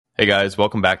Hey guys,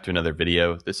 welcome back to another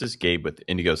video. This is Gabe with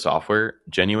Indigo Software,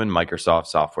 genuine Microsoft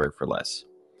software for less.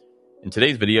 In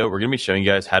today's video, we're going to be showing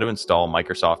you guys how to install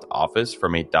Microsoft Office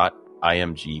from a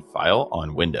 .img file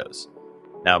on Windows.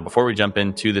 Now, before we jump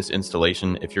into this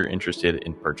installation, if you're interested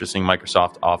in purchasing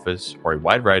Microsoft Office or a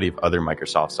wide variety of other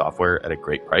Microsoft software at a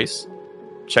great price,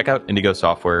 check out Indigo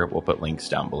Software. We'll put links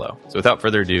down below. So without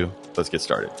further ado, let's get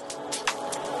started.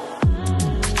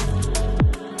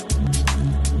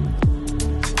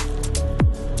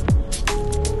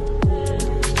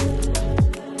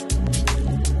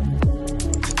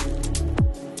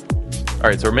 All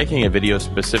right, so we're making a video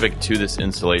specific to this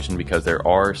installation because there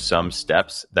are some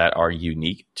steps that are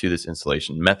unique to this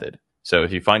installation method. So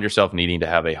if you find yourself needing to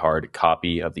have a hard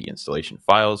copy of the installation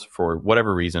files for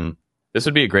whatever reason, this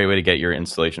would be a great way to get your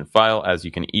installation file, as you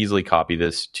can easily copy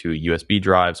this to USB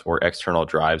drives or external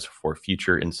drives for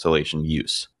future installation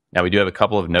use. Now, we do have a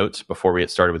couple of notes before we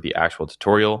get started with the actual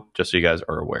tutorial, just so you guys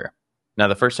are aware. Now,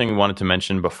 the first thing we wanted to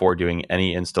mention before doing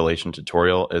any installation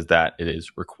tutorial is that it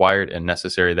is required and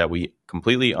necessary that we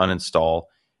completely uninstall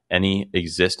any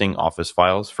existing Office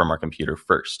files from our computer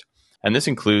first. And this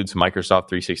includes Microsoft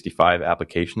 365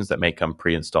 applications that may come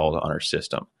pre-installed on our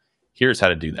system. Here's how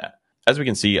to do that. As we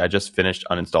can see, I just finished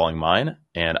uninstalling mine,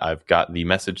 and I've got the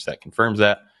message that confirms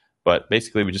that. But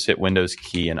basically, we just hit Windows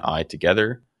key and I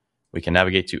together. We can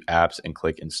navigate to Apps and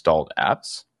click Installed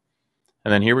Apps.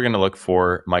 And then here we're going to look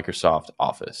for Microsoft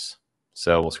Office.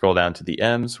 So we'll scroll down to the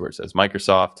M's where it says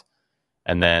Microsoft.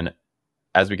 And then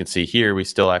as we can see here, we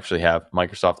still actually have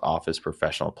Microsoft Office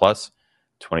Professional Plus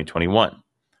 2021.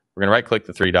 We're going to right click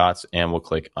the three dots and we'll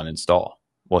click Uninstall.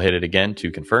 We'll hit it again to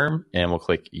confirm and we'll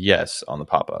click Yes on the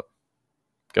pop-up.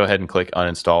 Go ahead and click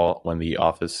Uninstall when the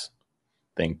Office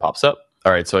thing pops up.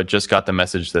 All right, so I just got the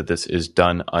message that this is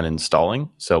done uninstalling.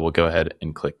 So we'll go ahead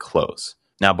and click Close.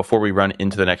 Now, before we run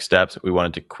into the next steps, we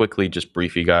wanted to quickly just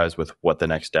brief you guys with what the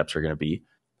next steps are going to be.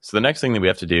 So the next thing that we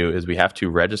have to do is we have to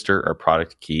register our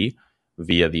product key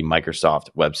via the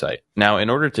Microsoft website. Now, in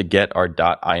order to get our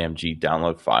 .img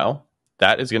download file,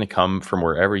 that is going to come from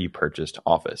wherever you purchased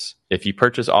Office. If you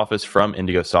purchase Office from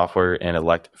Indigo Software and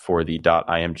elect for the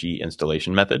 .img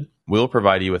installation method, we'll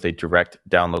provide you with a direct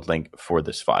download link for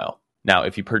this file. Now,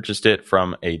 if you purchased it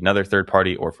from another third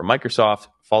party or from Microsoft,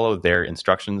 follow their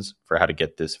instructions for how to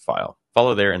get this file.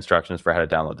 Follow their instructions for how to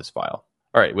download this file.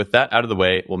 All right, with that out of the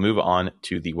way, we'll move on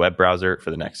to the web browser for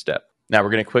the next step. Now,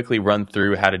 we're going to quickly run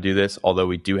through how to do this, although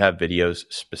we do have videos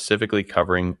specifically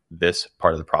covering this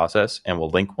part of the process, and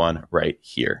we'll link one right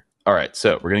here. All right,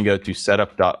 so we're going to go to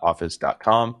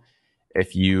setup.office.com.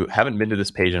 If you haven't been to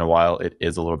this page in a while, it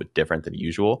is a little bit different than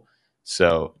usual,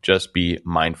 so just be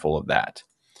mindful of that.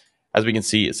 As we can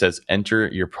see, it says enter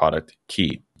your product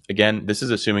key. Again, this is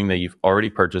assuming that you've already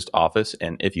purchased Office,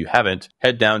 and if you haven't,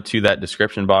 head down to that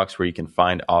description box where you can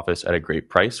find Office at a great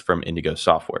price from Indigo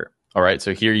Software. All right,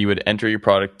 so here you would enter your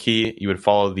product key, you would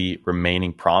follow the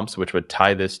remaining prompts, which would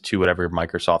tie this to whatever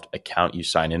Microsoft account you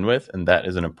sign in with, and that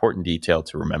is an important detail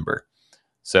to remember.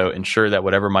 So ensure that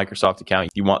whatever Microsoft account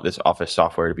you want this Office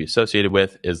software to be associated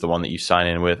with is the one that you sign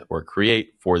in with or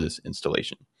create for this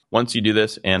installation. Once you do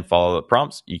this and follow the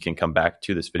prompts, you can come back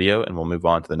to this video and we'll move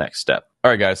on to the next step. All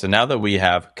right, guys, so now that we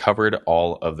have covered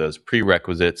all of those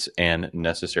prerequisites and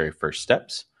necessary first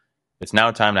steps, it's now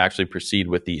time to actually proceed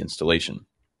with the installation.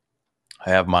 I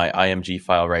have my IMG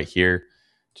file right here.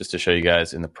 Just to show you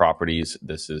guys in the properties,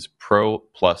 this is Pro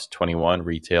Plus 21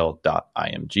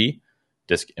 retail.img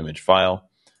disk image file.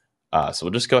 So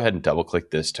we'll just go ahead and double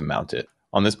click this to mount it.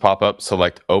 On this pop-up,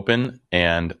 select Open,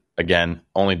 and again,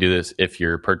 only do this if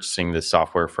you're purchasing this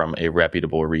software from a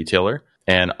reputable retailer.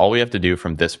 And all we have to do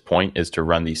from this point is to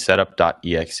run the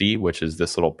setup.exe, which is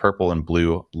this little purple and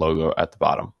blue logo at the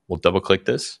bottom. We'll double click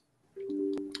this.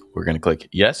 We're going to click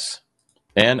Yes.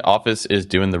 And Office is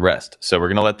doing the rest. So we're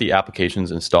going to let the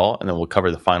applications install, and then we'll cover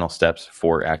the final steps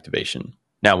for activation.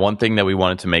 Now, one thing that we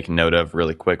wanted to make note of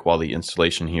really quick while the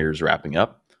installation here is wrapping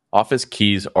up, Office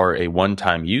keys are a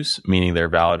one-time use, meaning they're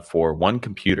valid for one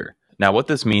computer. Now, what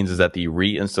this means is that the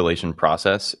reinstallation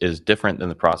process is different than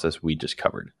the process we just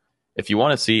covered. If you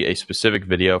want to see a specific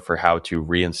video for how to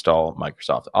reinstall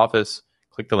Microsoft Office,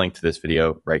 click the link to this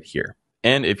video right here.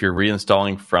 And if you're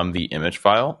reinstalling from the image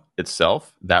file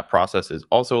itself, that process is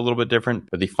also a little bit different,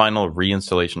 but the final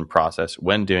reinstallation process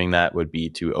when doing that would be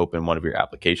to open one of your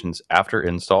applications after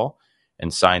install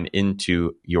and sign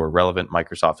into your relevant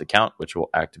Microsoft account, which will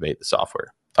activate the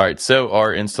software. All right, so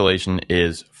our installation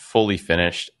is fully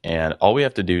finished, and all we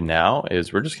have to do now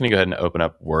is we're just going to go ahead and open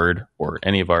up Word or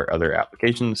any of our other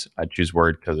applications. I choose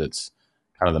Word because it's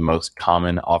kind of the most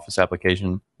common Office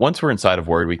application. Once we're inside of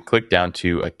Word, we can click down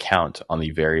to Account on the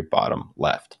very bottom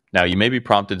left. Now, you may be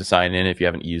prompted to sign in if you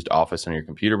haven't used Office on your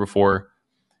computer before.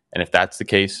 And if that's the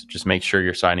case, just make sure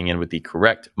you're signing in with the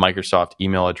correct Microsoft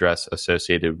email address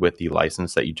associated with the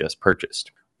license that you just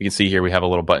purchased. You can see here we have a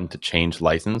little button to change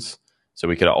license. So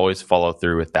we could always follow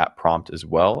through with that prompt as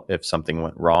well if something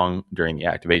went wrong during the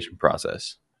activation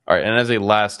process. All right, and as a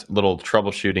last little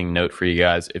troubleshooting note for you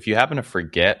guys, if you happen to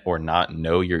forget or not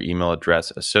know your email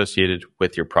address associated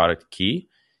with your product key,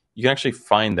 you can actually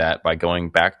find that by going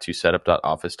back to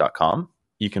setup.office.com.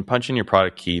 You can punch in your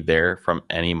product key there from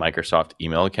any Microsoft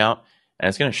email account, and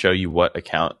it's going to show you what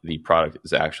account the product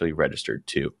is actually registered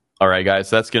to. All right, guys,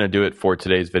 so that's going to do it for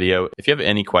today's video. If you have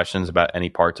any questions about any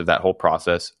parts of that whole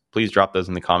process, please drop those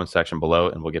in the comment section below,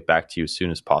 and we'll get back to you as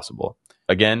soon as possible.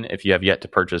 Again, if you have yet to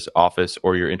purchase Office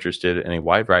or you're interested in a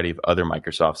wide variety of other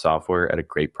Microsoft software at a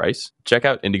great price, check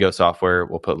out Indigo Software.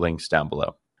 We'll put links down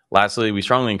below. Lastly, we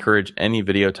strongly encourage any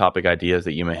video topic ideas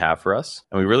that you may have for us,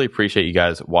 and we really appreciate you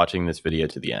guys watching this video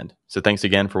to the end. So thanks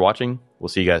again for watching. We'll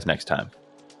see you guys next time.